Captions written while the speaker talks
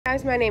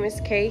Guys, my name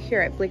is Kay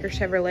here at Bleecker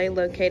Chevrolet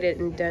located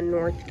in Dunn,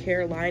 North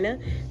Carolina.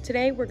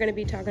 Today we're going to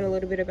be talking a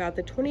little bit about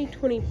the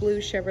 2020 blue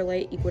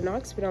Chevrolet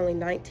Equinox with only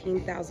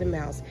 19,000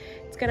 miles.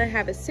 It's going to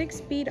have a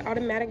 6-speed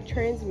automatic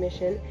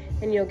transmission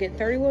and you'll get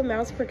 31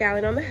 miles per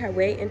gallon on the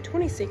highway and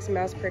 26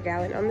 miles per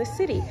gallon on the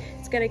city.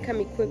 It's going to come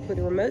equipped with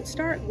a remote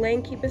start,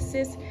 lane keep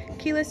assist,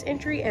 keyless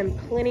entry, and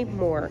plenty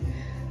more.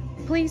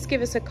 Please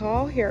give us a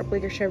call here at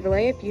Bleecker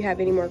Chevrolet if you have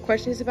any more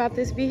questions about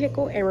this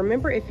vehicle, and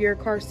remember, if you're a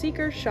car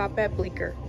seeker, shop at Bleecker.